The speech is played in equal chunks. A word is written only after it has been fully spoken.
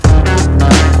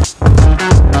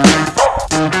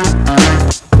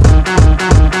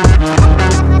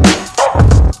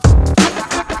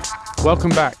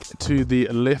Welcome back to the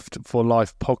Lift for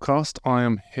Life podcast. I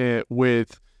am here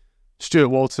with Stu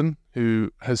Walton, who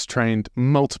has trained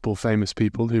multiple famous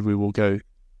people who we will go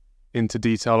into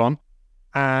detail on.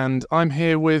 And I'm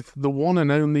here with the one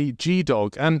and only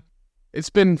G-Dog. And it's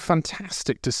been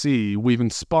fantastic to see. We've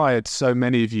inspired so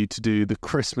many of you to do the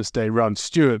Christmas Day run,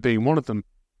 Stuart being one of them.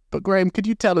 But Graham, could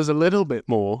you tell us a little bit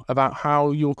more about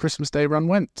how your Christmas Day run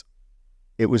went?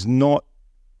 It was not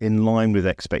in line with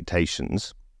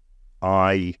expectations.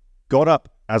 I got up,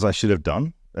 as I should have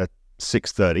done, at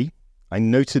 6:30. I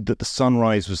noted that the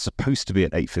sunrise was supposed to be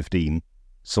at 8:15,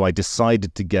 so I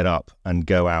decided to get up and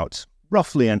go out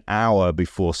roughly an hour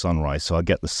before sunrise, so I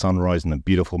get the sunrise and the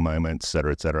beautiful moments,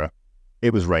 etc., etc.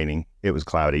 It was raining, it was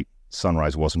cloudy,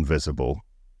 sunrise wasn't visible.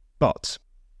 But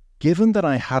given that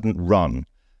I hadn't run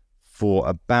for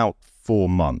about 4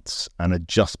 months and had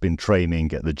just been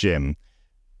training at the gym,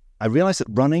 I realized that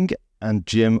running and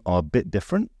gym are a bit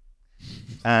different.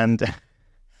 And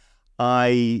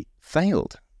I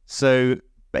failed. So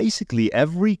basically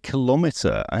every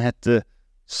kilometer I had to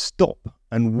stop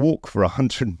and walk for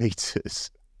 100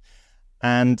 meters.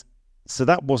 And so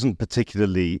that wasn't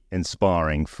particularly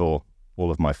inspiring for all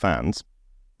of my fans.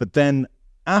 But then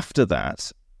after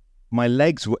that, my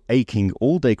legs were aching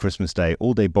all day Christmas Day,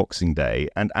 all day Boxing Day,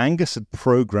 and Angus had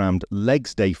programmed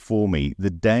Legs Day for me the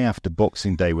day after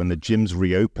Boxing Day when the gyms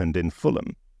reopened in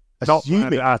Fulham. Not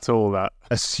bad at all, that.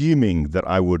 Assuming that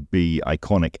I would be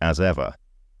iconic as ever.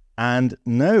 And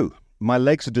no, my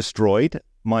legs are destroyed.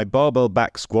 My barbell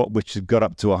back squat, which had got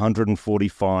up to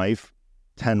 145,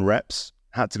 10 reps,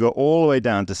 had to go all the way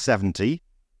down to 70.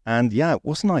 And yeah, it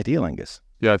wasn't ideal, Angus.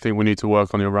 Yeah, I think we need to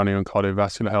work on your running and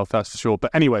cardiovascular health, that's for sure.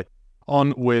 But anyway,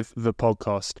 on with the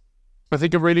podcast. I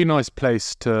think a really nice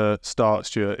place to start,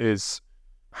 Stuart, is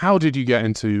how did you get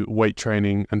into weight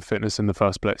training and fitness in the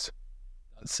first place?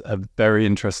 That's a very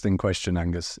interesting question,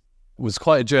 Angus. It was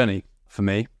quite a journey for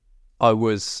me. I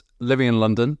was living in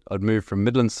London. I'd moved from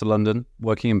Midlands to London,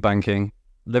 working in banking,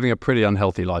 living a pretty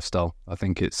unhealthy lifestyle. I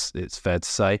think it's fair to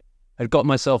say. I'd got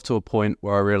myself to a point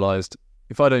where I realised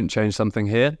if I don't change something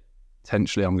here,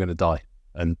 potentially I'm going to die.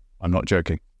 And I'm not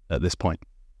joking at this point.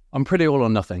 I'm pretty all or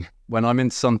nothing. When I'm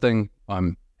into something,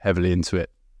 I'm heavily into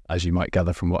it, as you might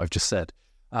gather from what I've just said.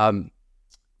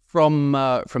 From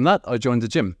that, I joined the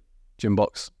gym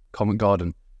box, Covent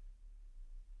Garden.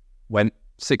 Went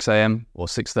 6 a.m. or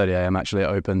 6:30 a.m. actually it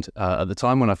opened at the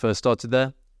time when I first started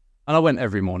there. And I went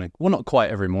every morning. Well, not quite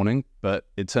every morning, but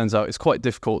it turns out it's quite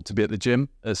difficult to be at the gym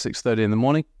at 6:30 in the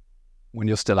morning when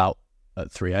you're still out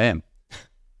at 3 a.m.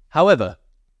 However,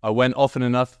 I went often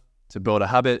enough to build a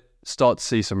habit, start to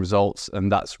see some results,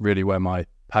 and that's really where my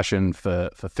passion for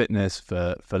fitness,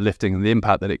 for lifting, and the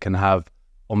impact that it can have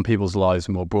on people's lives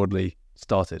more broadly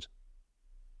started.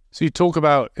 So you talk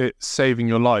about it saving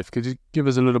your life. Could you give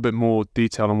us a little bit more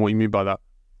detail on what you mean by that?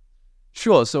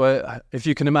 Sure. So if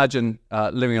you can imagine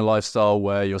living a lifestyle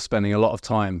where you're spending a lot of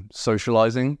time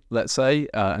socializing, let's say,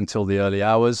 until the early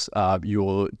hours,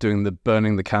 you're doing the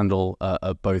burning the candle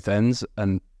at both ends,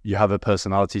 and you have a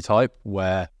personality type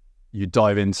where you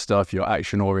dive into stuff, you're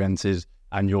action oriented,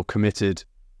 and you're committed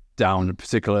down a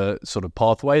particular sort of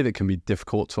pathway that can be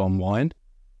difficult to unwind.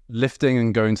 Lifting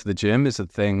and going to the gym is a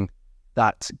thing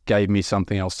that gave me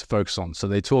something else to focus on. So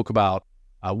they talk about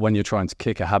when you're trying to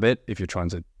kick a habit, if you're trying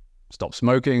to stop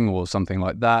smoking or something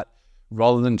like that,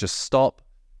 rather than just stop,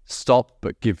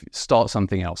 but start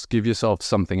something else. Give yourself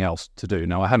something else to do.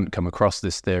 Now, I hadn't come across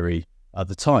this theory at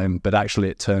the time, but actually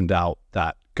it turned out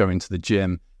that going to the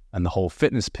gym and the whole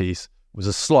fitness piece was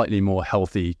a slightly more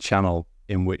healthy channel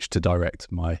in which to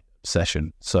direct my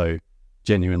session. So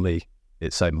genuinely,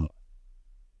 it saved my life.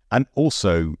 And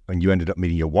also, and you ended up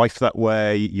meeting your wife that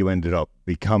way, you ended up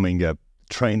becoming a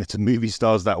trainer to movie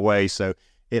stars that way. So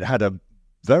it had a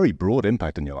very broad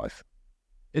impact on your life.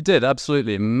 It did,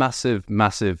 absolutely. Massive,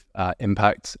 massive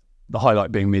impact. The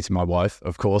highlight being meeting my wife,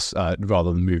 of course,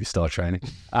 rather than movie star training.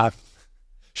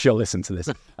 She'll listen to this.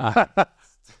 I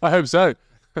hope so.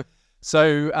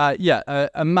 So,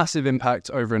 a massive impact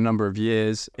over a number of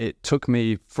years. It took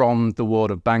me from the world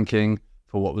of banking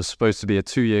for what was supposed to be a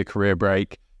 2-year career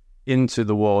break into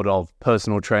the world of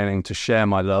personal training to share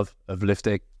my love of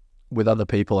lifting with other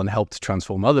people and help to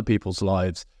transform other people's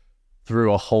lives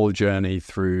through a whole journey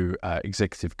through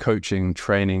executive coaching,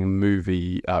 training,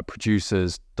 movie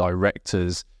producers,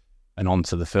 directors, and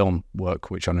onto the film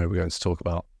work, which I know we're going to talk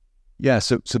about. Yeah,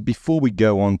 so before we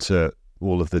go on to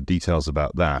all of the details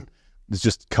about that, let's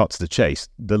just cut to the chase.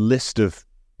 The list of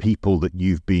people that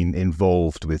you've been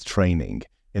involved with training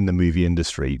in the movie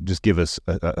industry, just give us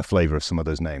a flavour of some of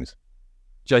those names.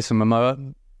 Jason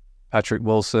Momoa, Patrick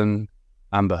Wilson,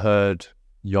 Amber Heard,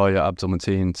 Yahya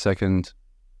Abdul-Mateen II.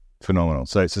 Phenomenal.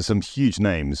 So some huge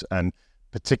names, and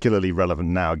particularly relevant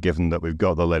now, given that we've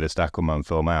got the latest Aquaman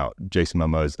film out. Jason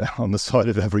Momoa is on the side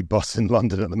of every bus in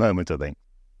London at the moment, I think.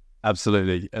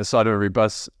 Absolutely. Aside of every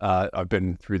bus, I've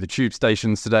been through the tube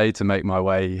stations today to make my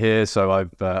way here, so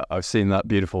I've seen that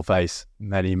beautiful face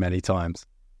many, many times.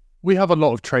 We have a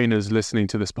lot of trainers listening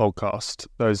to this podcast,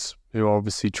 those who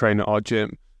obviously train at our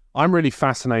gym. I'm really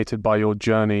fascinated by your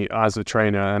journey as a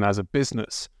trainer and as a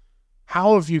business.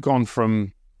 How have you gone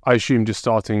from, I assume, just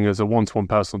starting as a one-to-one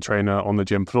personal trainer on the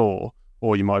gym floor,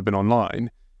 or you might have been online,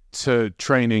 to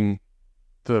training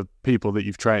the people that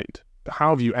you've trained?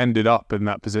 How have you ended up in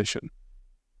that position?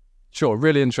 Sure,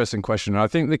 really interesting question. I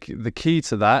think the key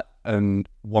to that, and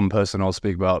one person I'll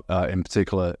speak about in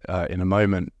particular in a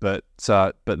moment, but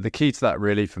the key to that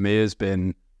really for me has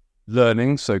been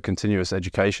learning, so continuous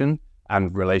education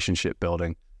and relationship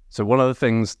building. So one of the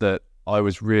things that I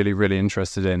was really, really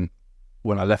interested in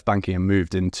when I left banking and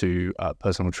moved into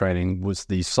personal training was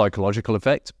the psychological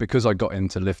effect. Because I got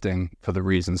into lifting for the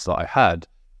reasons that I had,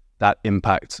 that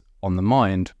impact on the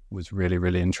mind was really,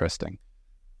 really interesting.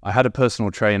 I had a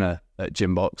personal trainer at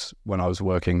Gymbox when I was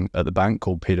working at the bank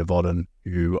called Peter Vodden,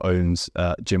 who owns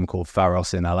a gym called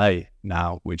Pharos in LA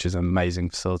now, which is an amazing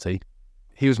facility.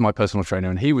 He was my personal trainer,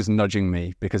 and he was nudging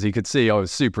me because he could see I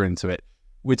was super into it.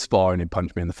 We'd spar and he'd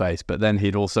punch me in the face, but then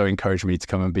he'd also encourage me to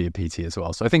come and be a PT as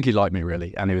well. So I think he liked me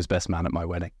really, and he was best man at my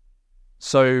wedding.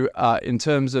 So in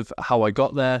terms of how I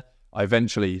got there, I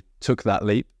eventually took that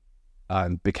leap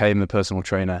and became the personal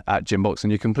trainer at Gymbox.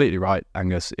 And you're completely right,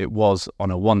 Angus. It was on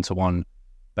a one-to-one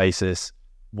basis,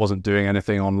 wasn't doing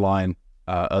anything online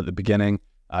at the beginning.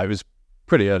 It was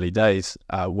pretty early days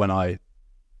when I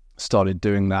started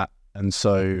doing that. And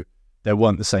so there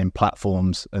weren't the same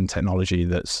platforms and technology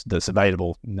that's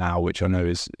available now, which I know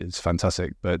is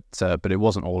fantastic, but it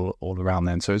wasn't all around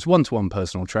then. So it's one-to-one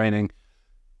personal training.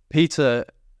 Peter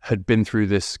had been through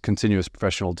this continuous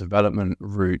professional development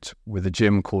route with a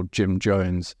gym called Jim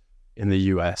Jones in the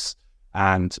US,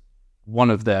 and one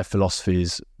of their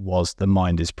philosophies was the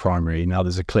mind is primary. Now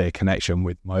there's a clear connection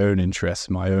with my own interests,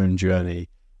 my own journey,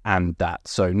 and that.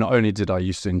 So not only did I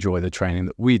used to enjoy the training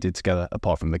that we did together,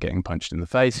 apart from the getting punched in the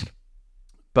face,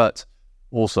 but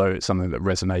also it's something that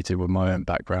resonated with my own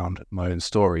background, my own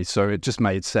story. So it just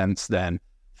made sense then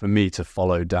for me to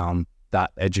follow down that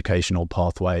educational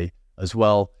pathway as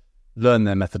well, learn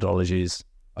their methodologies.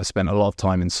 I spent a lot of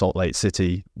time in Salt Lake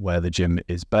City, where the gym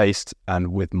is based,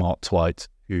 and with Mark Twight,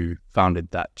 who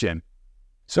founded that gym.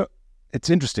 So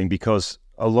it's interesting because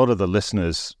a lot of the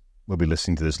listeners will be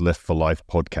listening to this Lift for Life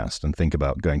podcast and think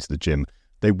about going to the gym.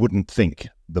 They wouldn't think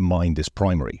the mind is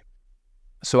primary.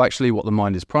 So actually what the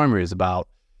mind is primary is about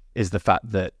is the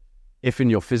fact that if in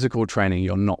your physical training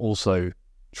you're not also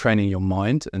training your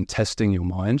mind and testing your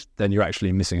mind, then you're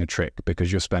actually missing a trick,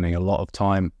 because you're spending a lot of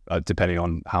time, depending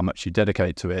on how much you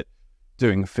dedicate to it,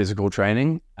 doing physical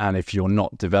training. And if you're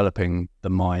not developing the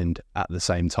mind at the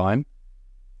same time,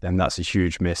 then that's a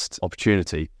huge missed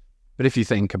opportunity. But if you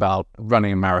think about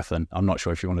running a marathon, I'm not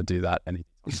sure if you want to do that anytime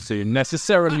soon,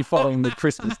 necessarily following the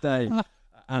Christmas Day.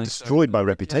 And destroyed my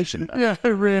reputation. Yeah,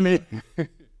 really.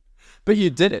 But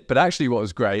you did it. But actually what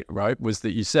was great, right, was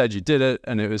that you said you did it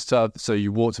and it was tough. So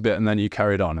you walked a bit and then you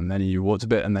carried on, and then you walked a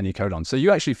bit and then you carried on. So you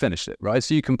actually finished it, right?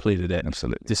 So you completed it.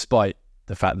 Absolutely. Despite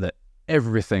the fact that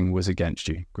everything was against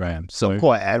you, Graham. So not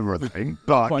quite everything,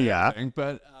 but quite yeah. everything,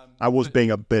 but I was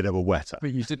being a bit of a wetter.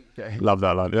 But you didn't get Love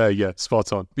that line. Yeah,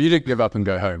 spot on. But you didn't give up and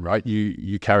go home, right?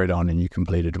 You carried on and you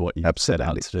completed what you set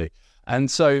out to do.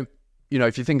 And so,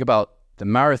 if you think about the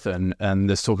marathon, and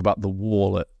there's talk about the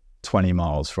wall at 20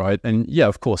 miles, right? And yeah,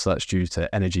 of course, that's due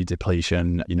to energy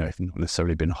depletion, if you've not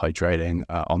necessarily been hydrating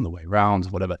on the way round,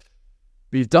 whatever.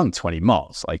 But you've done 20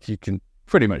 miles. Like, you can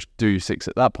pretty much do 6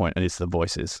 at that point, and it's the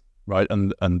voices, right?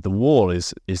 And the wall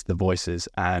is the voices,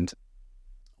 and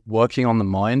working on the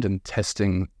mind and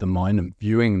testing the mind and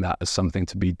viewing that as something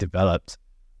to be developed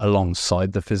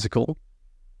alongside the physical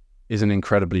is an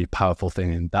incredibly powerful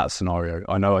thing in that scenario.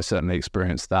 I know I certainly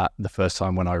experienced that the first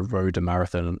time when I rode a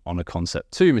marathon on a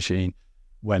Concept 2 machine,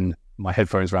 when my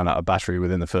headphones ran out of battery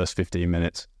within the first 15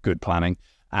 minutes, good planning,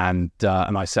 and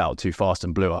I set out too fast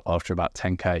and blew up after about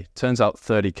 10K. Turns out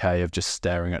 30K of just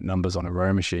staring at numbers on a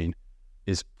row machine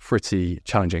is pretty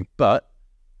challenging, but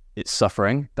it's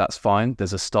suffering, that's fine.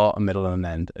 There's a start, a middle, and an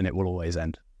end, and it will always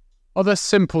end. Are there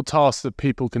simple tasks that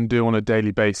people can do on a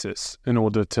daily basis in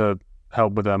order to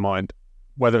help with their mind?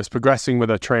 Whether it's progressing with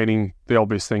their training, the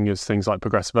obvious thing is things like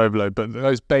progressive overload, but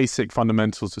those basic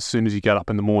fundamentals as soon as you get up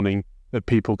in the morning that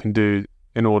people can do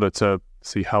in order to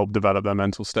help develop their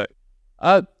mental state.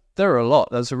 There There are a lot.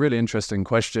 That's a really interesting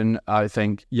question. I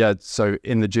think, so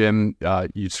in the gym,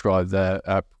 you described there,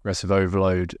 progressive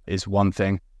overload is one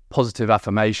thing. Positive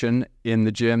affirmation in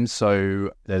the gym. So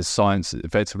there's science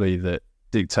effectively that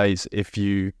dictates if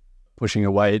you pushing a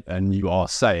weight and you are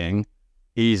saying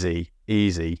easy,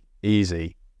 easy,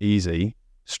 easy, easy,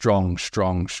 strong,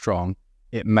 strong, strong,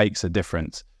 it makes a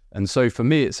difference. And so for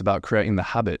me, it's about creating the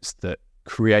habits that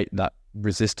create that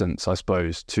resistance, I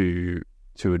suppose, to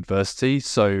adversity.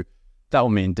 So that will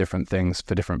mean different things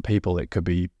for different people. It could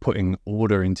be putting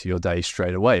order into your day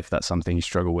straight away, if that's something you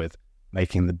struggle with,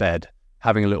 making the bed,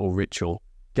 having a little ritual,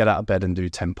 get out of bed and do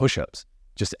 10 push-ups,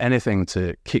 just anything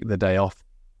to kick the day off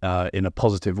in a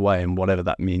positive way, and whatever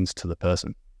that means to the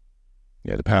person.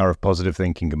 Yeah, the power of positive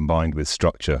thinking combined with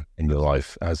structure in your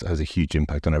life has a huge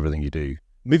impact on everything you do.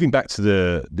 Moving back to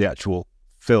the actual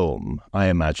film, I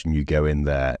imagine you go in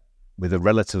there with a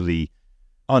relatively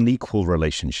unequal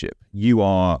relationship. You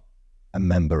are a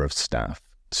member of staff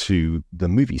to the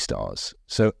movie stars.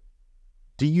 So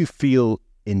do you feel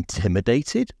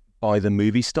intimidated by the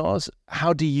movie stars?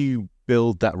 How do you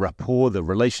build that rapport, the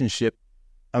relationship?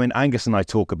 I mean, Angus and I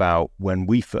talk about when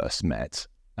we first met,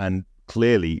 and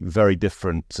clearly very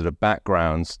different sort of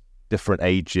backgrounds, different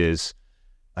ages.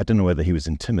 I don't know whether he was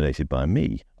intimidated by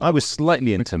me. I was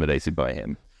slightly intimidated by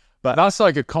him. But that's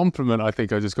like a compliment I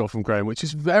think I just got from Graham, which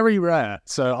is very rare.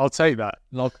 So I'll take that.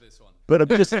 Log this one. But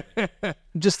I'm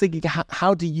just thinking,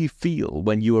 how do you feel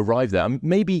when you arrived there? I mean,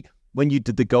 maybe when you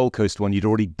did the Gold Coast one, you'd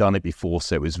already done it before,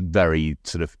 so it was very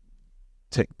sort of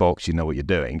tick box, you know what you're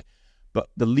doing. But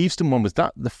the Leavesden one, was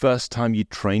that the first time you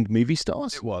trained movie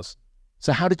stars? It was.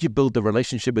 So how did you build the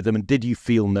relationship with them, and did you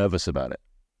feel nervous about it?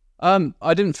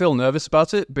 I didn't feel nervous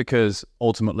about it because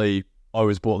ultimately I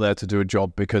was brought there to do a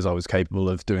job because I was capable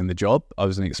of doing the job. I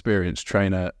was an experienced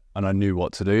trainer and I knew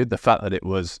what to do. The fact that it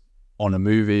was on a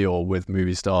movie or with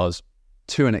movie stars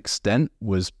to an extent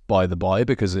was by the by,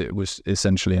 because it was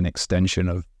essentially an extension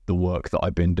of the work that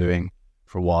I've been doing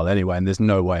for a while anyway. And there's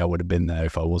no way I would have been there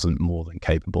if I wasn't more than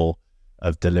capable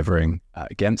of delivering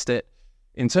against it.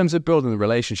 In terms of building the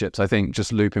relationships, I think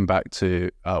just looping back to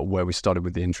where we started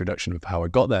with the introduction of how I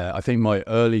got there, I think my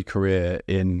early career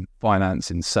in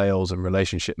finance, in sales and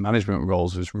relationship management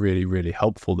roles was really, really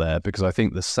helpful there, because I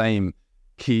think the same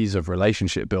keys of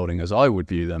relationship building as I would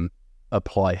view them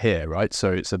apply here, right?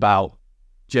 So it's about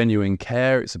genuine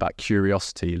care, it's about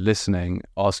curiosity, listening,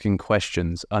 asking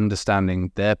questions,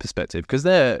 understanding their perspective, because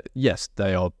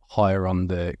they are higher on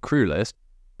the crew list,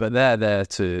 but they're there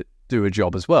to do a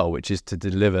job as well, which is to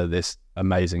deliver this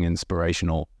amazing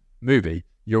inspirational movie.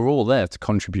 You're all there to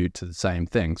contribute to the same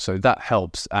thing, so that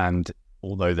helps. And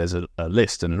although there's a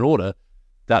list and an order,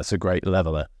 that's a great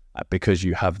leveler because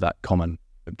you have that common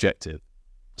objective.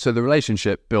 So the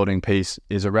relationship building piece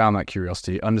is around that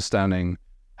curiosity, understanding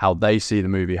how they see the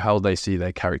movie, how they see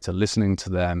their character, listening to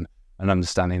them and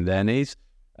understanding their needs,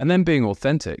 and then being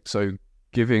authentic. So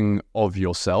giving of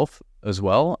yourself as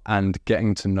well and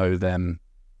getting to know them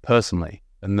personally.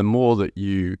 And the more that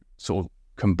you sort of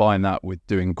combine that with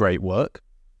doing great work,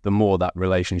 the more that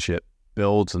relationship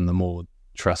builds and the more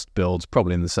trust builds,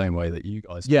 probably in the same way that you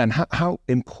guys. Yeah, and how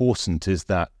important is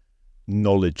that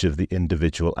knowledge of the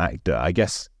individual actor? I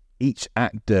guess each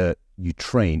actor you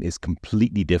train is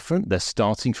completely different. They're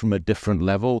starting from a different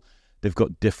level. They've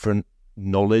got different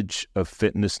knowledge of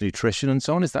fitness, nutrition, and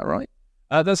so on. Is that right?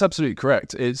 That's absolutely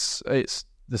correct. It's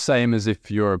the same as if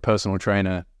you're a personal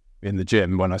trainer in the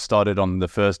gym. When I started on the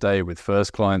first day with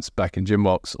first clients back in Gym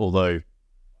Box, although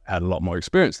I had a lot more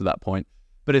experience at that point,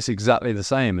 but it's exactly the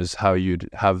same as how you'd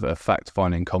have a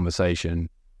fact-finding conversation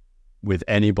with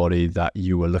anybody that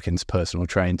you were looking to personal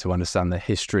train, to understand their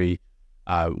history,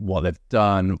 what they've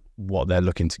done, what they're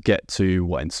looking to get to,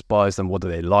 what inspires them, what do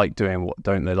they like doing, what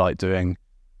don't they like doing.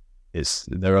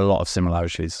 There are a lot of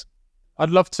similarities. I'd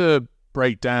love to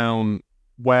break down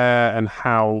where and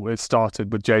how it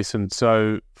started with Jason.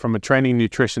 So from a training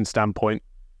nutrition standpoint,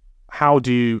 how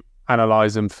do you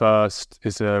analyze them first?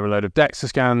 Is there a load of DEXA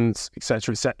scans, et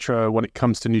cetera, when it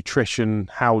comes to nutrition?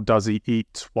 How does he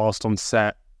eat whilst on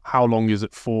set? How long is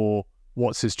it for?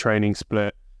 What's his training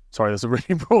split? Sorry, that's a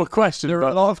really broad question. There are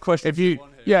a lot of questions. If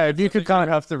you could kind of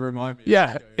have to remind me.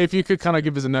 Yeah, if you could kind of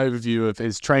give us an overview of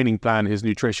his training plan, his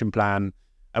nutrition plan,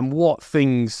 and what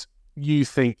things you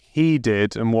think he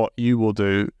did and what you will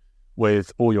do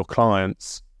with all your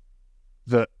clients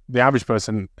that the average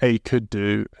person A could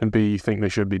do and B you think they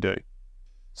should be doing.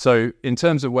 So in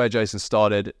terms of where Jason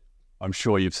started, I'm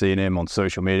sure you've seen him on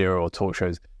social media or talk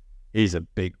shows. He's a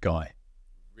big guy.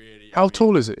 How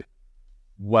tall is he?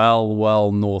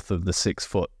 Well north of the 6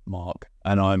 foot mark,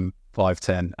 and I'm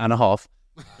 5'10" and a half.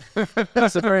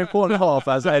 That's a very important half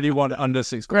as anyone under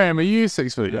 6 foot. Graham, are you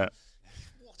 6 foot? Yeah.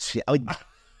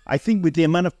 I think with the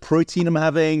amount of protein I'm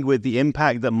having, with the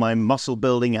impact that my muscle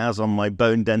building has on my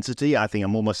bone density, I think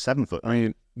I'm almost 7 foot. I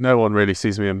mean, no one really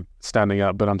sees me standing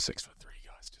up, but I'm 6'3",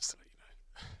 guys, just to let you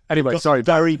know. Anyway, sorry.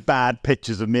 Very bad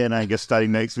pictures of me and Angus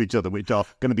standing next to each other, which are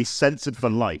going to be censored for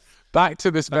life. Back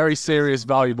to this very serious,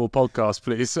 valuable podcast,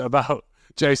 please, about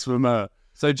Jason Momoa.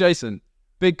 So Jason,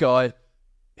 big guy,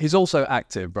 he's also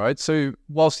active, right? So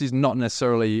whilst he's not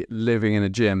necessarily living in a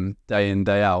gym day in,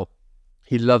 day out,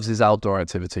 he loves his outdoor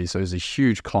activity. So he's a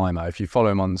huge climber. If you follow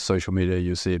him on social media,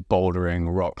 you'll see it bouldering,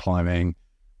 rock climbing.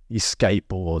 He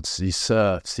skateboards, he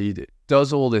surfs, he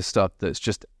does all this stuff that's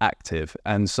just active.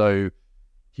 And so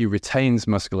he retains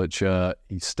musculature,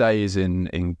 he stays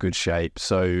in good shape.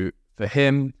 So for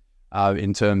him,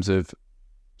 in terms of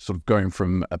sort of going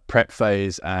from a prep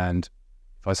phase and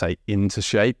if I say into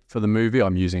shape for the movie,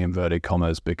 I'm using inverted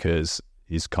commas because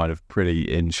he's kind of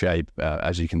pretty in shape,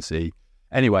 as you can see.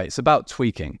 Anyway, it's about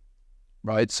tweaking,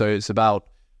 right? So it's about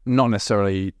not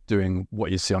necessarily doing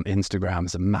what you see on Instagram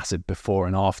as a massive before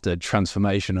and after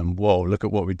transformation and whoa, look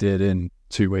at what we did in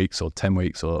 2 weeks or 10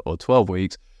 weeks or 12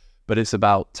 weeks. But it's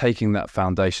about taking that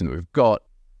foundation that we've got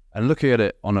and looking at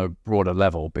it on a broader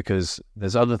level because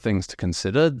there's other things to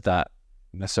consider that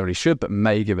necessarily should, but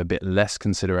may give a bit less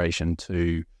consideration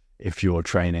to if you're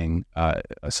training,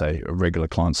 say, a regular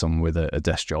client, someone with a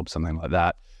desk job, something like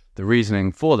that. The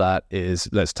reasoning for that is,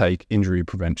 let's take injury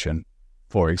prevention,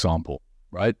 for example,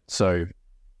 right? So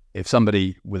if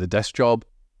somebody with a desk job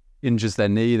injures their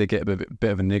knee, they get a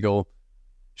bit of a niggle,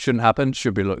 shouldn't happen,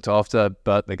 should be looked after,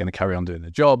 but they're going to carry on doing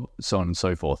their job, so on and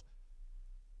so forth.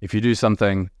 If you do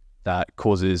something that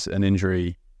causes an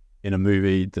injury in a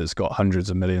movie that's got hundreds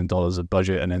of $millions of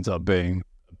budget and ends up being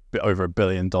a bit over $1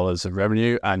 billion of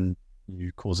revenue and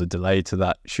you cause a delay to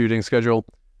that shooting schedule,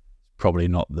 probably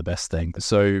not the best thing.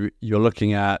 So you're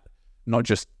looking at not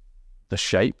just the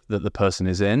shape that the person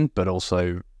is in, but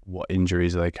also what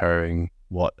injuries are they carrying,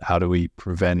 how do we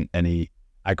prevent any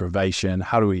aggravation,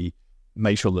 how do we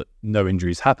make sure that no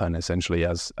injuries happen essentially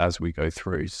as we go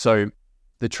through. So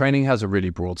the training has a really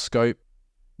broad scope.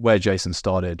 Where Jason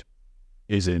started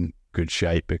is in good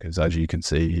shape because as you can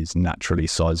see, he's naturally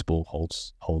sizable,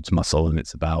 holds muscle, and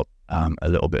it's about a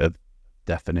little bit of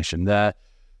definition there.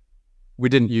 We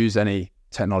didn't use any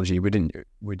technology. We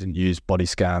didn't use body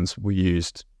scans. We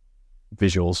used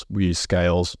visuals. We used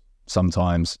scales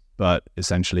sometimes, but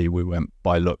essentially we went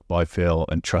by look, by feel,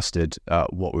 and trusted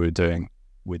what we were doing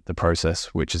with the process,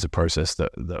 which is a process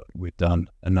that we've done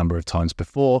a number of times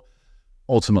before.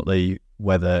 Ultimately,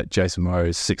 whether Jason Momoa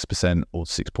is 6% or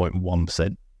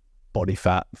 6.1% body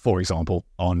fat, for example,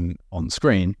 on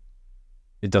screen,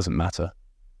 it doesn't matter,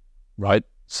 right?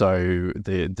 So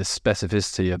the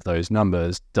specificity of those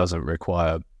numbers doesn't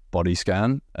require body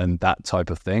scan and that type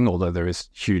of thing, although there is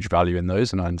huge value in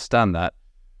those, and I understand that.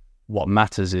 What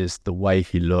matters is the way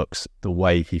he looks, the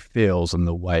way he feels, and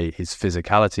the way his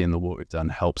physicality and the work we've done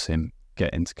helps him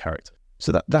get into character.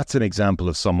 So that's an example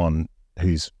of someone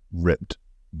who's ripped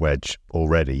wedge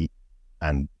already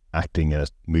and acting in a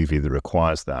movie that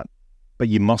requires that. But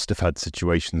you must have had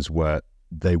situations where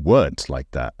they weren't like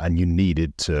that and you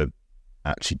needed to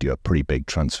actually do a pretty big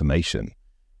transformation,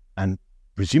 and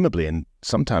presumably in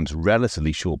sometimes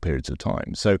relatively short periods of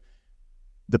time. So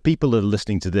the people that are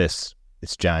listening to this,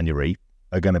 it's January,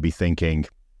 are going to be thinking,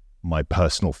 my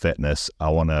personal fitness, I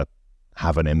want to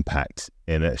have an impact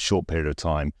in a short period of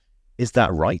time. Is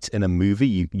that right? In a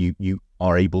movie, you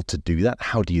are able to do that?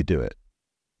 How do you do it?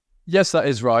 Yes, that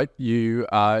is right. You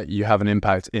have an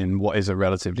impact in what is a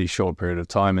relatively short period of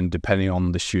time, and depending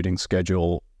on the shooting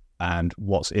schedule and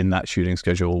what's in that shooting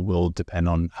schedule will depend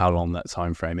on how long that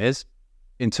time frame is.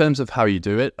 In terms of how you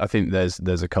do it, I think there's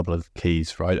a couple of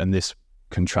keys, right? And this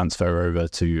can transfer over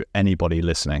to anybody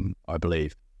listening, I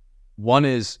believe. One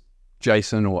is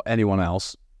Jason or anyone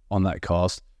else on that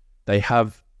cast, they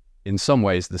have in some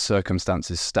ways the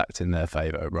circumstances stacked in their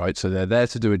favor, right? So they're there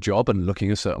to do a job, and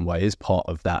looking a certain way is part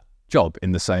of that job,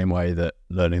 in the same way that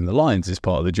learning the lines is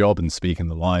part of the job and speaking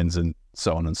the lines and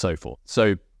so on and so forth.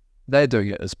 So they're doing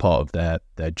it as part of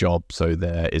their job, so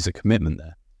there is a commitment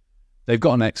there. They've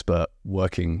got an expert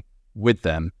working with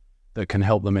them that can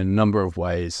help them in a number of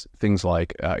ways. Things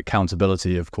like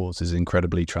accountability, of course, is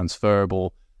incredibly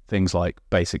transferable. Things like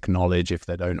basic knowledge, if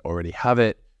they don't already have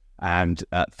it, and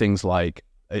things like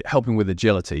helping with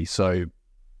agility. So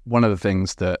one of the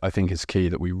things that I think is key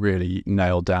that we really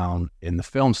nail down in the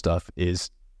film stuff is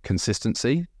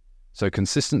consistency. So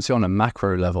consistency on a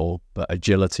macro level, but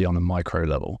agility on a micro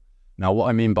level. Now, what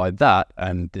I mean by that,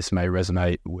 and this may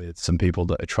resonate with some people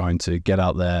that are trying to get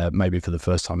out there maybe for the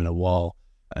first time in a while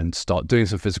and start doing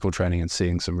some physical training and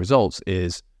seeing some results,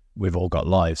 is we've all got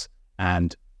lives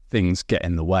and things get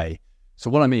in the way. So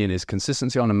what I mean is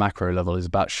consistency on a macro level is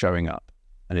about showing up,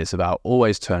 and it's about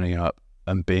always turning up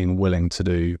and being willing to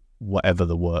do whatever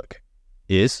the work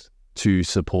is to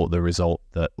support the result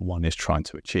that one is trying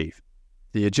to achieve.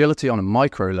 The agility on a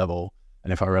micro level,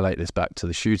 and if I relate this back to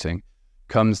the shooting,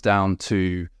 comes down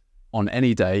to, on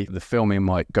any day, the filming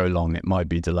might go long, it might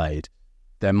be delayed.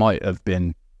 There might have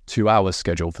been 2 hours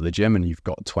scheduled for the gym and you've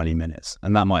got 20 minutes,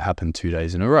 and that might happen 2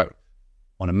 days in a row.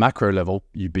 On a macro level,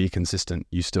 you be consistent,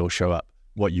 you still show up.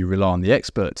 What you rely on the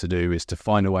expert to do is to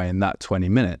find a way in that 20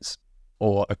 minutes,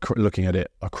 or looking at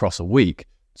it across a week,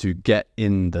 to get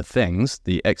in the things,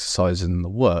 the exercises and the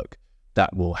work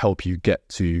that will help you get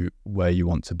to where you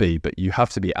want to be. But you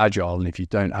have to be agile, and if you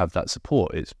don't have that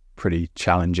support, it's pretty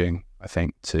challenging, I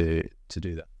think, to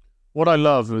do that. What I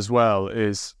love as well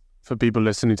is, for people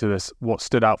listening to this, what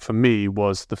stood out for me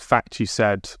was the fact you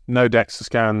said no DEXA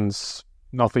scans,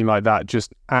 nothing like that,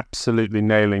 just absolutely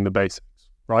nailing the basics,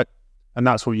 right? And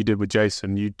that's what you did with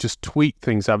Jason. You just tweak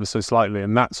things ever so slightly,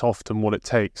 and that's often what it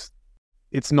takes.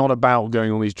 It's not about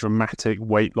going on these dramatic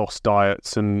weight loss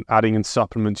diets and adding in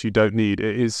supplements you don't need.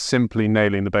 It is simply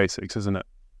nailing the basics, isn't it?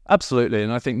 Absolutely.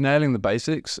 And I think nailing the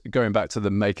basics, going back to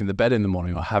the making the bed in the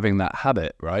morning or having that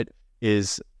habit, right,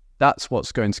 that's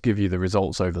what's going to give you the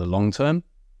results over the long term.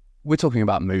 We're talking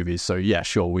about movies. So yeah,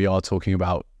 sure, we are talking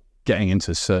about getting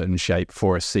into a certain shape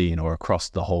for a scene or across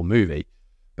the whole movie.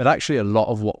 But actually a lot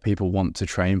of what people want to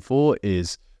train for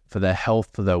is for their health,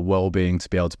 for their well-being, to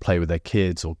be able to play with their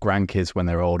kids or grandkids when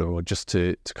they're older, or just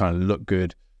to kind of look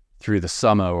good through the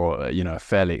summer or, a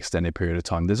fairly extended period of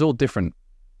time. There's all different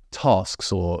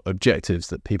tasks or objectives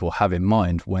that people have in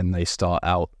mind when they start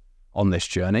out on this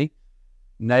journey.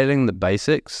 Nailing the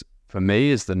basics, for me,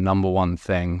 is the number one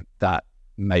thing that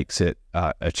makes it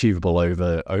achievable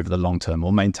over the long term,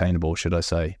 or maintainable, should I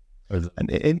say. And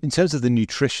in terms of the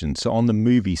nutrition, so on the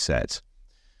movie set,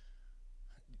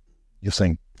 you're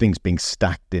saying things being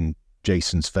stacked in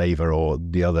Jason's favor or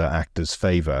the other actor's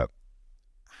favor.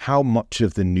 How much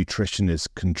of the nutrition is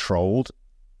controlled?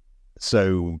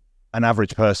 So an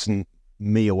average person,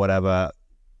 me or whatever,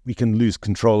 we can lose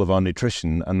control of our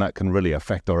nutrition, and that can really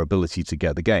affect our ability to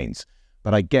get the gains.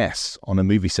 But I guess on a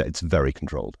movie set, it's very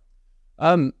controlled.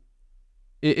 It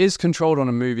is controlled on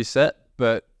a movie set,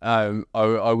 but I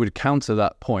would counter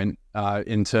that point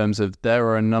in terms of there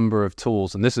are a number of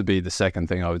tools, and this would be the second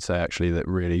thing I would say actually that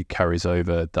really carries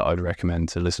over, that I'd recommend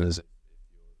to listeners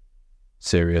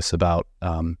serious about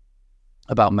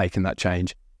making that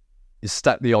change, is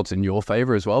stack the odds in your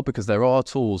favor as well, because there are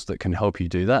tools that can help you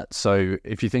do that. So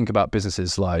if you think about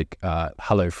businesses like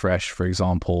HelloFresh, for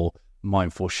example,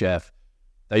 Mindful Chef,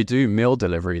 they do meal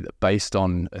delivery that, based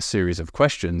on a series of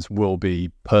questions, will be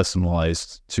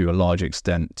personalized to a large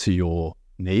extent to your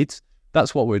needs.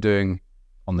 That's what we're doing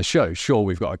on the show. Sure,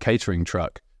 we've got a catering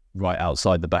truck right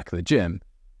outside the back of the gym,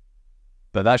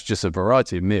 but that's just a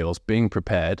variety of meals being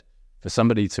prepared for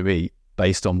somebody to eat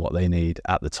based on what they need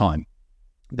at the time.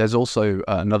 There's also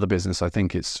another business, I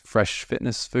think it's Fresh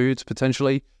Fitness Foods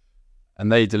potentially,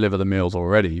 and they deliver the meals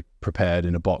already prepared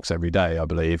in a box every day, I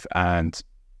believe. And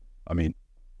I mean,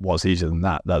 what's easier than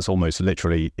that? That's almost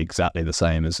literally exactly the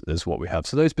same as what we have.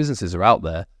 So those businesses are out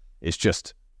there. It's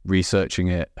just researching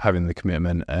it, having the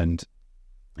commitment, and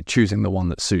choosing the one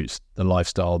that suits the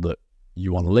lifestyle that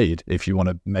you want to lead. If you want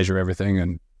to measure everything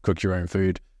and cook your own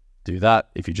food, do that.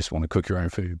 If you just want to cook your own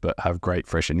food but have great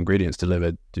fresh ingredients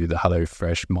delivered, do the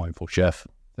HelloFresh Mindful Chef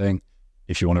thing.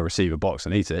 If you want to receive a box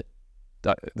and eat it,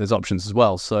 there's options as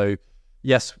well. So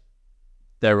yes,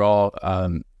 there are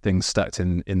things stacked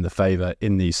in the favor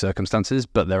in these circumstances,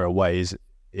 but there are ways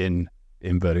in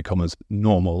inverted commas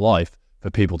normal life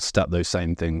for people to stack those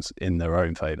same things in their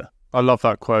own favor. I love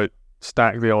that quote,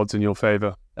 stack the odds in your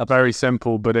favor. Very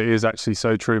simple, but it is actually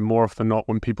so true. More often than not,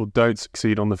 when people don't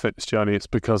succeed on the fitness journey, it's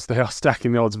because they are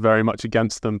stacking the odds very much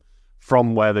against them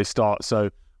from where they start.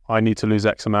 So I need to lose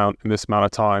X amount in this amount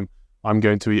of time. I'm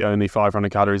going to eat only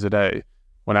 500 calories a day,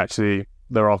 when actually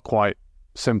there are quite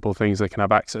simple things they can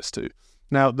have access to.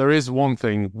 Now, there is one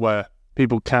thing where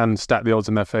people can stack the odds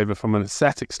in their favor from an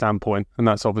aesthetic standpoint, and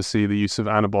that's obviously the use of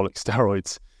anabolic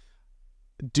steroids.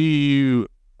 Do you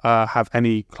have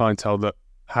any clientele that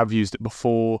have used it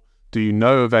before? Do you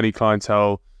know of any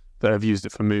clientele that have used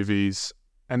it for movies?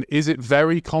 And is it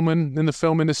very common in the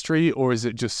film industry, or is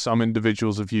it just some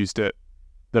individuals have used it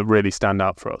that really stand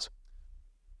out for us?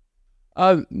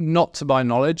 Not to my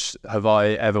knowledge have I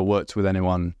ever worked with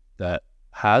anyone that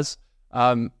has.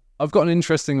 I I've got an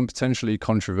interesting and potentially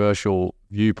controversial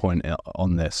viewpoint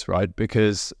on this, right?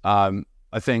 Because I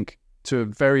think to a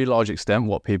very large extent,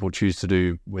 what people choose to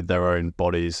do with their own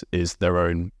bodies is their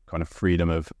own kind of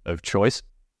freedom of choice.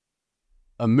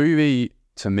 A movie,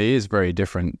 to me, is very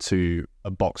different to a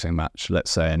boxing match,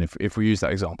 let's say. And if we use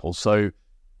that example, so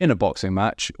in a boxing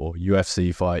match or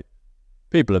UFC fight,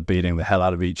 people are beating the hell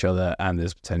out of each other, and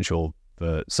there's potential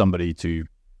for somebody to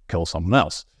kill someone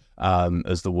else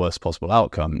as the worst possible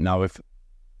outcome. Now, if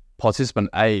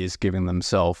participant A is giving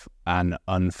themselves an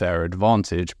unfair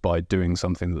advantage by doing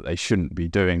something that they shouldn't be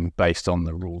doing based on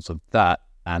the rules of that,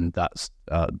 and that's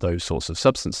those sorts of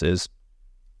substances,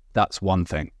 that's one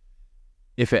thing.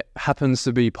 If it happens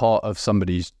to be part of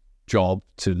somebody's job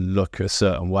to look a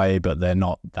certain way, but they're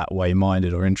not that way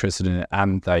minded or interested in it,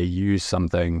 and they use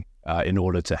something in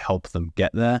order to help them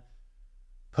get there,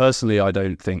 personally, I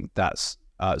don't think that's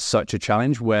such a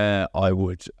challenge. Where I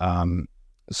would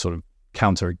sort of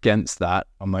counter against that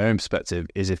on my own perspective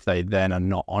is if they then are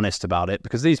not honest about it,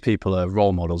 because these people are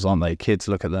role models, aren't they? Kids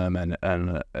look at them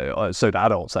and so do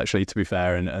adults, actually, to be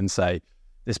fair, and say,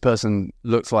 this person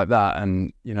looks like that,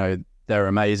 and they're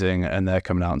amazing, and they're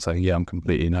coming out and saying, yeah, I'm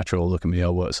completely natural, look at me, I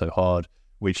work so hard,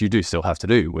 which you do still have to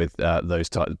do with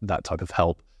that type of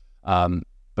help.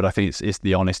 But I think it's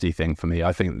the honesty thing for me.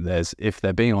 I think if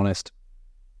they're being honest,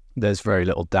 there's very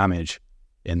little damage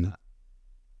in that.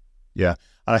 Yeah,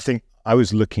 and I think I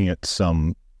was looking at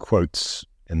some quotes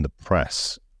in the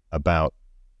press about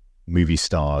movie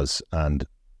stars and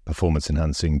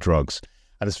performance-enhancing drugs.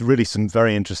 And it's really some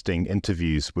very interesting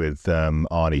interviews with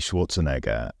Arnie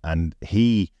Schwarzenegger. And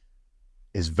he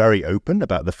is very open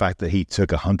about the fact that he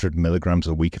took 100 milligrams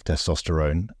a week of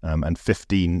testosterone and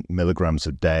 15 milligrams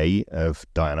a day of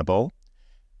Dianabol.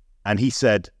 And he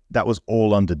said that was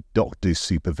all under doctor's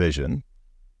supervision,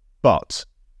 but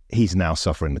he's now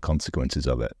suffering the consequences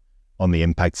of it, on the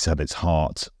impact it's had on his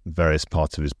heart, various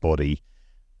parts of his body.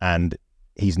 And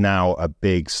he's now a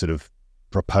big sort of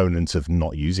proponent of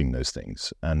not using those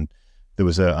things. And there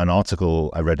was an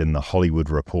article I read in the Hollywood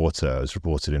Reporter, it was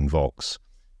reported in Vox,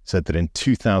 said that in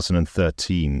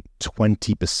 2013,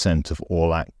 20% of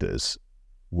all actors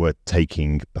were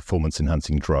taking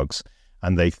performance-enhancing drugs.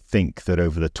 And they think that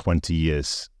over the 20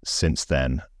 years since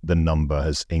then, the number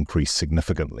has increased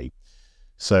significantly.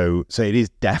 So it is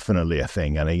definitely a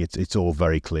thing. I think it's all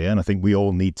very clear. And I think we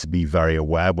all need to be very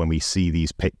aware when we see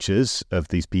these pictures of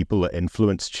these people that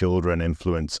influence children,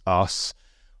 influence us.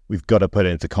 We've got to put it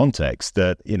into context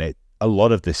that, a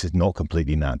lot of this is not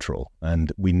completely natural.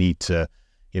 And we need to,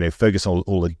 focus on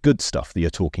all the good stuff that you're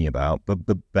talking about, but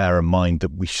bear in mind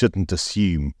that we shouldn't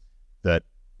assume that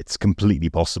it's completely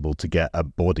possible to get a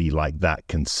body like that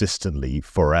consistently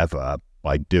forever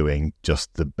by doing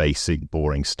just the basic,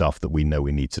 boring stuff that we know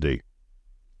we need to do.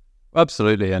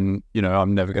 Absolutely. And,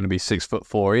 I'm never going to be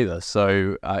 6'4" either.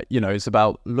 So, it's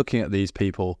about looking at these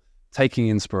people, taking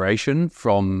inspiration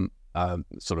from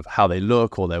sort of how they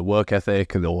look or their work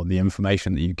ethic or the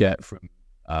information that you get from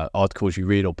articles you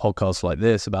read or podcasts like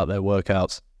this about their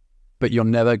workouts. But you're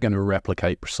never going to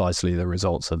replicate precisely the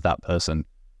results of that person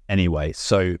anyway.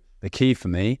 So the key for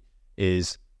me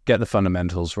is get the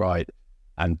fundamentals right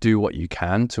and do what you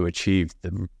can to achieve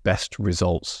the best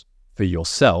results for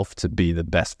yourself to be the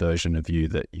best version of you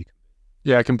that you can.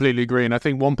 Yeah, I completely agree. And I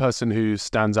think one person who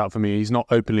stands out for me, he's not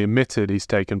openly admitted he's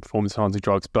taken performance-enhancing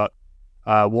drugs, but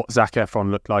what Zac Efron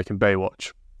looked like in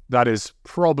Baywatch. That is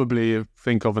probably,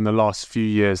 think of in the last few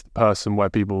years, the person where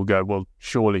people will go, well,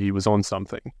 surely he was on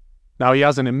something. Now, he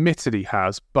hasn't admitted he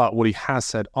has, but what he has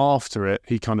said after it,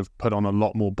 he kind of put on a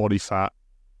lot more body fat.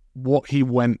 What he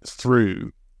went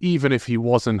through, even if he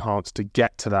was enhanced to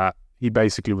get to that, he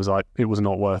basically was like, it was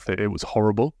not worth it. It was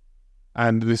horrible.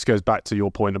 And this goes back to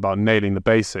your point about nailing the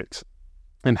basics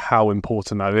and how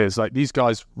important that is. Like, these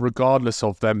guys, regardless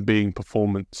of them being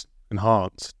performance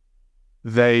enhanced,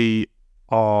 they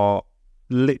are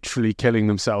literally killing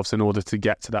themselves in order to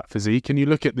get to that physique. And you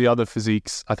look at the other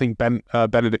physiques, I think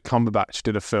Benedict Cumberbatch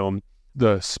did a film,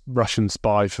 the Russian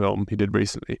spy film he did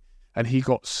recently, and he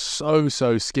got so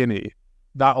skinny.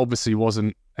 That obviously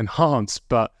wasn't enhanced,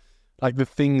 but like the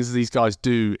things these guys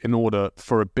do in order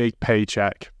for a big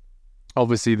paycheck,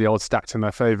 obviously the odds stacked in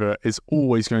their favor, is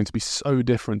always going to be so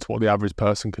different to what the average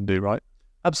person can do, right?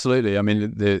 Absolutely. I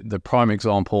mean, the prime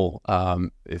example,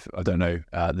 if I don't know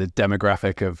the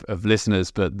demographic of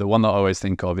listeners, but the one that I always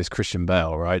think of is Christian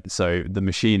Bale, right? So The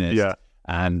Machinist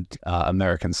and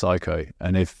American Psycho.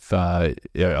 And if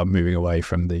I'm moving away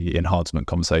from the enhancement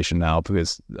conversation now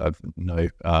because I've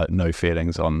no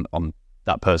feelings on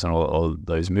that person or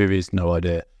those movies, no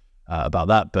idea about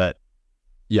that. But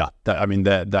yeah,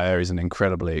 that is an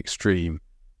incredibly extreme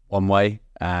one way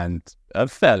and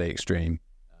fairly extreme.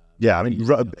 Yeah, I mean,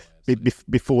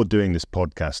 before doing this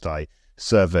podcast, I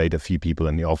surveyed a few people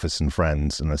in the office and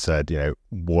friends, and I said,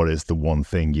 what is the one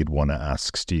thing you'd want to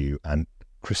ask Stu? And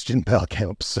Christian Bale came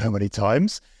up so many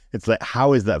times. It's like,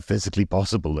 how is that physically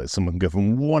possible that someone can go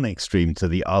from one extreme to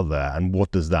the other, and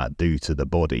what does that do to the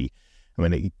body? I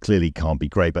mean, it clearly can't be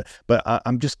great, but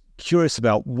I'm just curious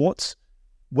about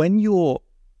when you're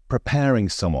preparing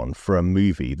someone for a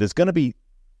movie, there's going to be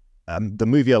the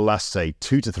movie will last, say,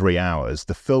 2 to 3 hours.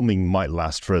 The filming might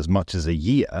last for as much as a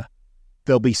year.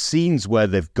 There'll be scenes where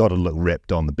they've got to look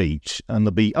ripped on the beach, and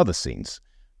there'll be other scenes.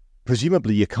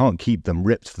 Presumably, you can't keep them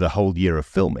ripped for the whole year of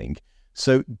filming.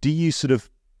 So do you sort of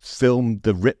film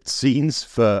the ripped scenes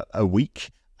for a week,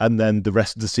 and then the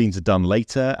rest of the scenes are done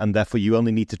later, and therefore you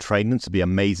only need to train them to be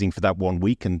amazing for that 1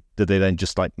 week, and do they then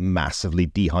just like massively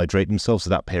dehydrate themselves for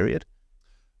that period?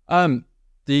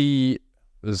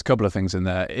 There's a couple of things in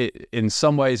there. In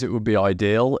some ways, it would be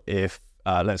ideal if,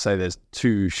 let's say, there's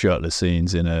 2 shirtless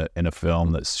scenes in a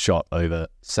film that's shot over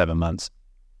 7 months.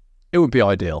 It would be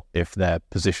ideal if they're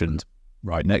positioned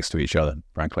right next to each other,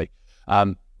 frankly.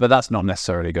 But that's not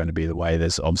necessarily going to be the way.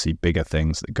 There's obviously bigger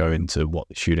things that go into what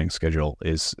the shooting schedule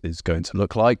is going to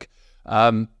look like.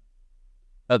 At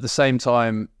the same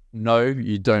time, no,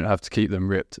 you don't have to keep them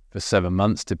ripped for 7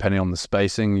 months. Depending on the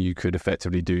spacing, you could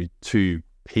effectively do 2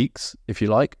 peaks, if you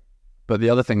like. But the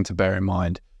other thing to bear in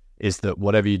mind is that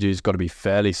whatever you do has got to be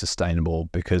fairly sustainable,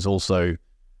 because also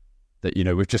that,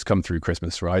 we've just come through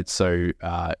Christmas, right? So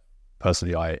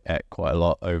personally, I ate quite a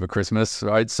lot over Christmas,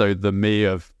 right? So the me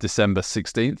of December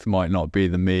 16th might not be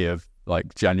the me of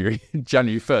like January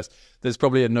 1st. There's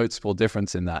probably a noticeable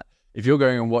difference in that. If you're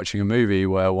going and watching a movie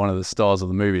where one of the stars of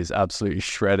the movie is absolutely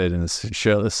shredded in a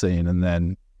shirtless scene, and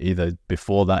then either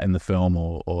before that in the film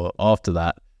or after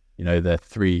that, they're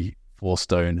 3-4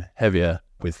 stone heavier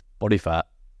with body fat,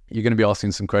 you're going to be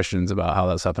asking some questions about how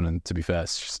that's happening, to be fair.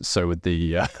 So with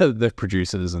the the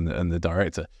producers and the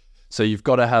director. So you've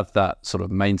got to have that sort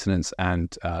of maintenance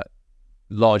and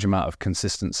large amount of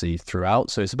consistency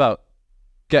throughout. So it's about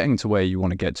getting to where you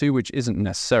want to get to, which isn't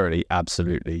necessarily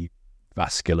absolutely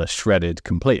vascular shredded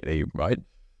completely, right?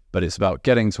 But it's about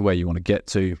getting to where you want to get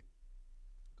to,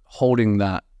 holding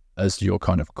that as your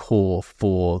kind of core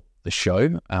for the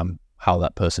show, how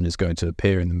that person is going to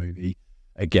appear in the movie.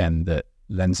 Again, that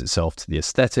lends itself to the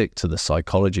aesthetic, to the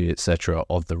psychology, etc.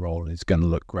 of the role, and it's going to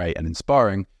look great and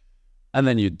inspiring. And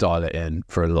then you dial it in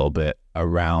for a little bit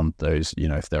around those,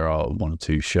 if there are 1 or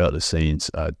 2 shirtless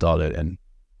scenes, dial it in.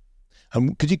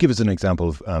 Could you give us an example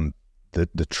of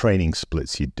the training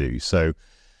splits you do? So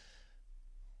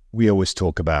we always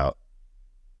talk about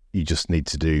you just need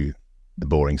to do the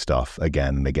boring stuff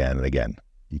again and again and again.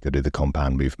 You've got to do the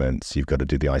compound movements, you've got to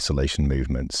do the isolation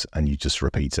movements, and you just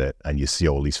repeat it, and you see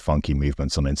all these funky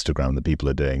movements on Instagram that people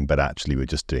are doing, but actually we're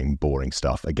just doing boring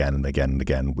stuff again and again and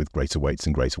again with greater weights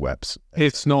and greater reps.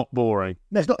 It's not boring.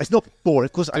 No, it's not boring.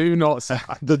 Of course, I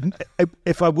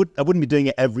wouldn't be doing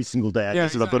it every single day. I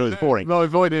thought it was boring. No,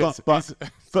 avoid it.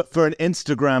 But for an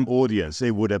Instagram audience,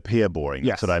 it would appear boring.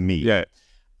 Yes. That's what I mean. Yeah.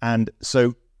 And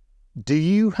so, do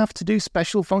you have to do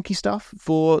special funky stuff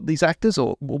for these actors,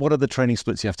 or what are the training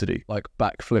splits you have to do? Like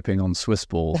backflipping on Swiss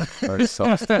ball.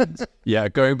 Yeah,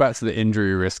 going back to the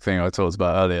injury risk thing I talked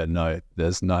about earlier, no,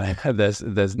 there's none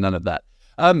of that.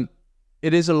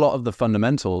 It is a lot of the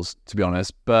fundamentals, to be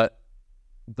honest, but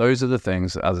those are the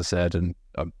things, as I said, and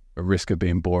a risk of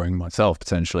being boring myself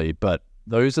potentially, but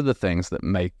those are the things that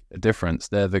make a difference.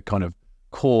 They're the kind of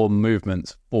core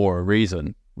movements for a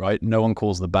reason. Right? No one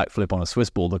calls the backflip on a Swiss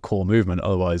ball the core movement.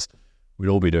 Otherwise, we'd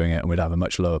all be doing it and we'd have a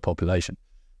much lower population.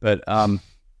 But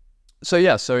so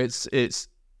it's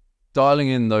dialing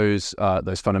in those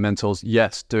fundamentals.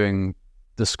 Yes, doing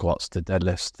the squats, the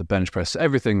deadlifts, the bench press,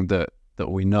 everything that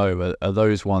we know are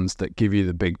those ones that give you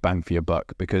the big bang for your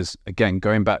buck. Because again,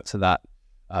 going back to that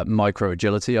micro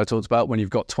agility I talked about, when you've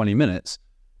got 20 minutes,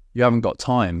 you haven't got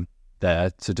time there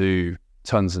to do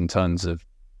tons and tons of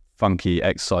funky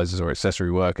exercises or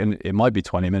accessory work, and it might be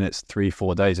 20 minutes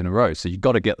 3-4 days in a row, so you've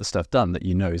got to get the stuff done that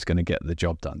is going to get the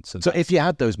job done. So if you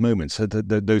had those moments, so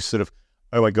those sort of,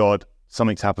 oh my god,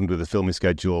 something's happened with the filming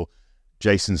schedule,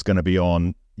 Jason's going to be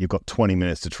on, you've got 20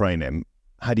 minutes to train him,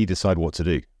 how do you decide what to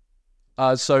do?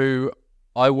 So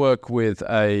I work with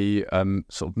a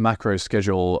sort of macro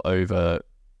schedule over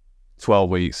 12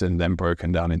 weeks and then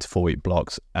broken down into 4-week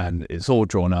blocks, and it's all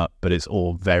drawn up, but it's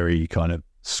all very kind of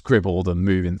scribbled and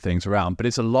moving things around, but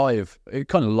it's a live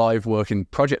working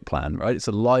project plan, right? It's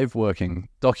a live working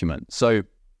document. So I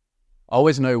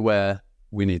always know where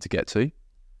we need to get to. I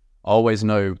always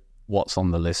know what's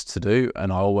on the list to do,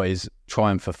 and I always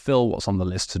try and fulfill what's on the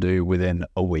list to do within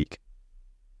a week,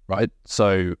 right?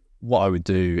 So what I would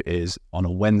do is on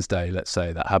a Wednesday, let's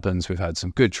say that happens, we've had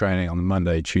some good training on the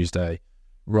Monday, Tuesday,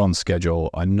 we're on schedule.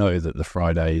 I know that the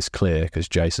Friday is clear because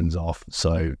Jason's off,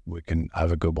 so we can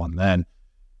have a good one then.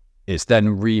 It's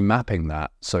then remapping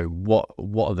that. So what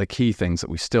are the key things that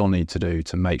we still need to do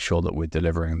to make sure that we're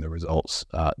delivering the results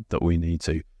that we need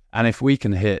to? And if we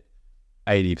can hit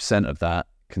 80% of that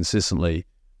consistently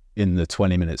in the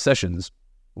 20-minute sessions,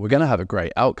 we're going to have a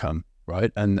great outcome,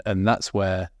 right? And that's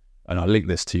where, and I link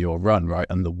this to your run, right?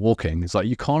 And the walking, it's like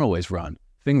you can't always run.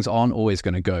 Things aren't always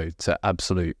going to go to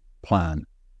absolute plan.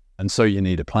 And so you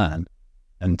need a plan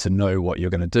and to know what you're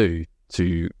going to do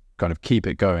to kind of keep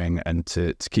it going and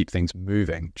to keep things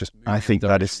moving. I think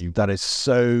that is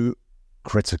so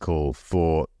critical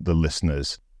for the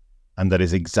listeners. And that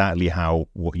is exactly how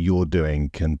what you're doing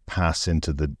can pass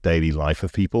into the daily life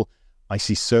of people. I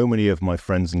see so many of my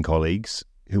friends and colleagues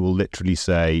who will literally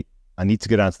say, I need to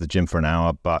go down to the gym for an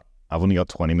hour, but I've only got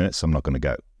 20 minutes, so I'm not going to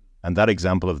go. And that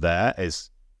example of there is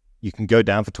you can go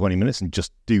down for 20 minutes and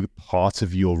just do part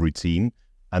of your routine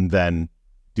and then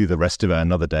do the rest of it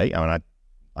another day. I mean,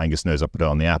 Angus knows I put it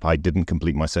on the app. I didn't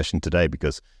complete my session today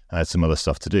because I had some other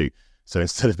stuff to do. So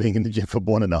instead of being in the gym for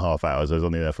 1.5 hours, I was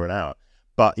only there for an hour.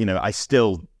 But, I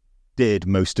still did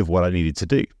most of what I needed to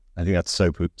do. I think that's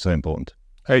so important.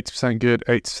 80% good,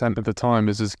 80% of the time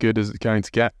is as good as it's going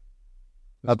to get.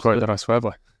 That's a quote that I swear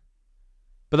by.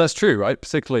 But that's true, right?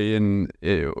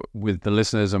 Particularly with the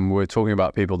listeners, and we're talking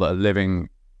about people that are living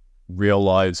real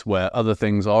lives where other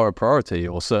things are a priority,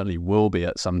 or certainly will be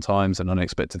at some times, and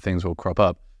unexpected things will crop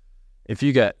up. If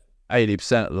you get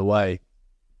 80% of the way,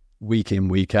 week in,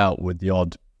 week out, with the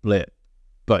odd blip,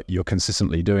 but you're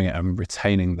consistently doing it and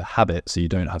retaining the habit so you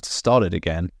don't have to start it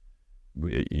again.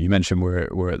 You mentioned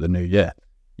we're at the new year.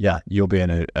 Yeah, you'll be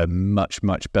in a much,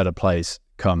 much better place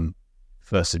come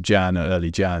 1st of Jan or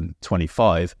early Jan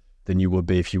 25 than you would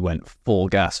be if you went full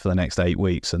gas for the next 8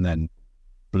 weeks and then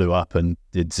blew up and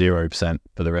did 0%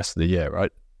 for the rest of the year,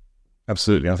 right?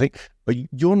 Absolutely. I think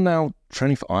you're now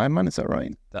training for Ironman, is that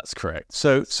right? That's correct.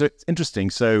 So it's interesting.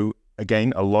 So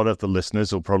again, a lot of the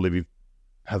listeners will probably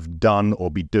have done or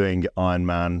be doing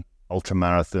Ironman, ultra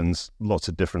marathons, lots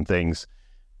of different things.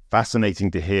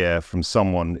 Fascinating to hear from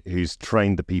someone who's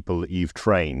trained the people that you've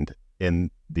trained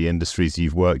in the industries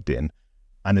you've worked in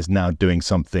and is now doing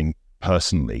something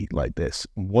personally like this.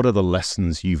 What are the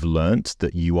lessons you've learnt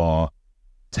that you are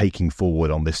taking forward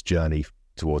on this journey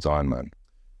towards Ironman?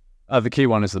 The key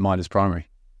one is the mind is primary.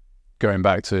 Going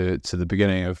back to the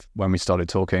beginning of when we started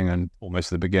talking and almost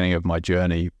the beginning of my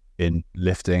journey in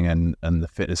lifting and the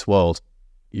fitness world,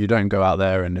 you don't go out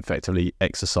there and effectively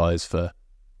exercise for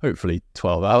hopefully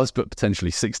 12 hours, but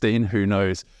potentially 16, who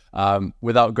knows,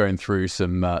 without going through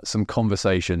some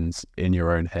conversations in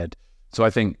your own head. So I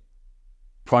think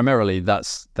primarily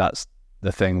that's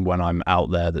the thing when I'm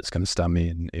out there that's going to stand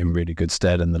me in really good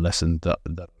stead, and the lesson that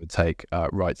I would take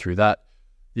right through that.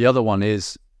 The other one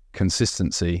is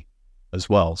consistency as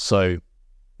well. So,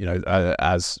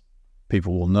 as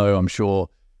people will know, I'm sure,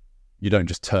 you don't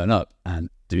just turn up and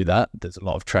do that. There's a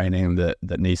lot of training that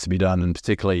needs to be done. And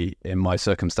particularly in my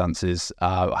circumstances,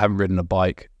 I haven't ridden a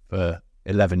bike for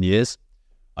 11 years.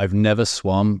 I've never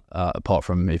swum, apart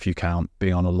from, if you count,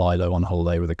 being on a lilo on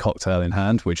holiday with a cocktail in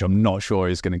hand, which I'm not sure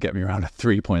is going to get me around a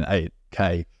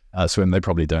 3.8K swim. They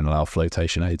probably don't allow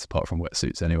flotation aids apart from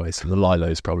wetsuits anyway, so the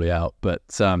lilo's probably out. But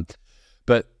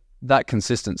that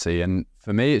consistency, and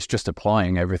for me, it's just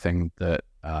applying everything that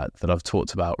I've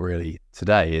talked about really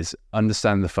today, is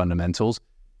understand the fundamentals.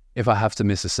 If I have to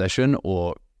miss a session,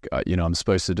 or I'm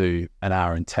supposed to do an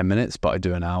hour and 10 minutes, but I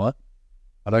do an hour,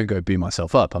 I don't go beat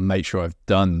myself up. I make sure I've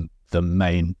done the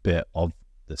main bit of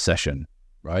the session,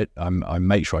 right? I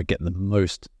make sure I get the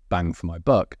most bang for my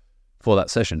buck for that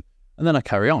session, and then I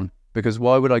carry on. Because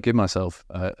why would I give myself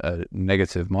a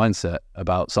negative mindset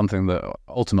about something that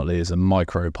ultimately is a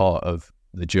micro part of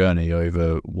the journey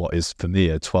over what is, for me,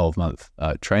 a 12-month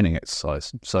training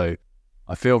exercise? So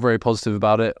I feel very positive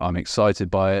about it. I'm excited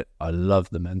by it. I love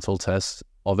the mental test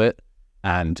of it.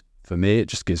 And for me, it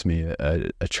just gives me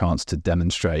a chance to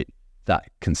demonstrate that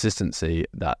consistency,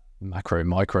 that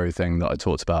macro-micro thing that I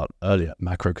talked about earlier.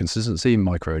 Macro consistency,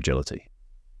 micro agility.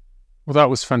 Well, that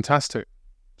was fantastic,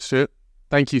 Stuart.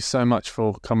 Thank you so much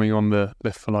for coming on the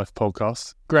Lift for Life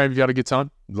podcast. Graham, have you had a good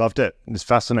time? Loved it. It's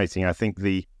fascinating. I think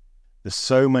there's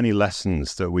so many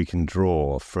lessons that we can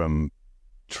draw from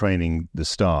training the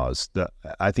stars that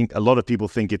I think a lot of people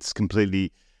think it's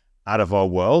completely out of our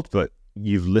world, but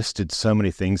you've listed so many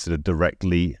things that are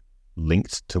directly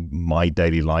linked to my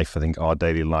daily life. I think our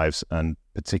daily lives, and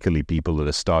particularly people that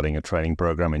are starting a training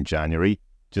program in January,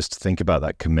 just to think about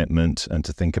that commitment and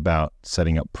to think about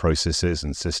setting up processes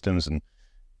and systems, and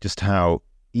just how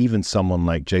even someone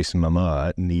like Jason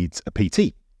Momoa needs a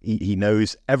PT. He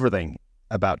knows everything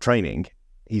about training.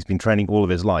 He's been training all of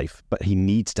his life, but he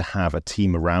needs to have a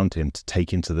team around him to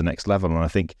take him to the next level. And I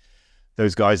think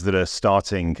those guys that are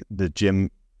starting the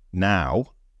gym now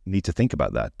need to think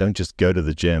about that. Don't just go to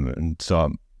the gym and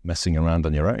start messing around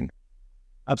on your own.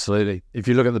 Absolutely. If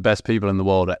you look at the best people in the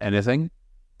world at anything,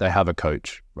 they have a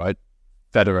coach, right?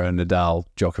 Federer, Nadal,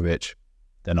 Djokovic,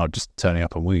 they're not just turning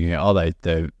up and winging it, are they?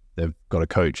 They've got a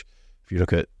coach. If you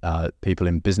look at people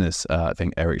in business, I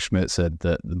think Eric Schmidt said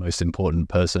that the most important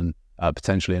person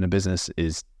potentially in a business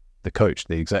is the coach,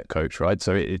 the exec coach, right?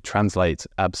 So it translates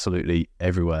absolutely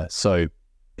everywhere. So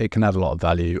it can add a lot of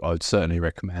value. I would certainly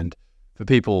recommend for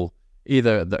people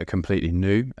either that are completely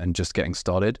new and just getting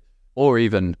started, or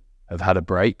even have had a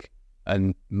break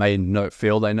and may not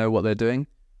feel they know what they're doing.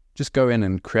 Just go in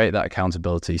and create that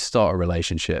accountability, start a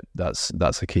relationship. That's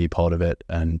a key part of it.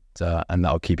 And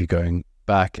that'll keep you going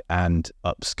back and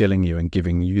upskilling you and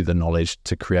giving you the knowledge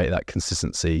to create that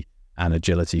consistency and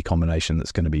agility combination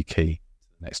that's going to be key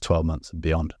the next 12 months and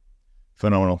beyond.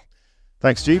 Phenomenal.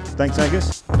 Thanks, Stu. Thanks,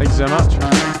 Angus. Thank you so much.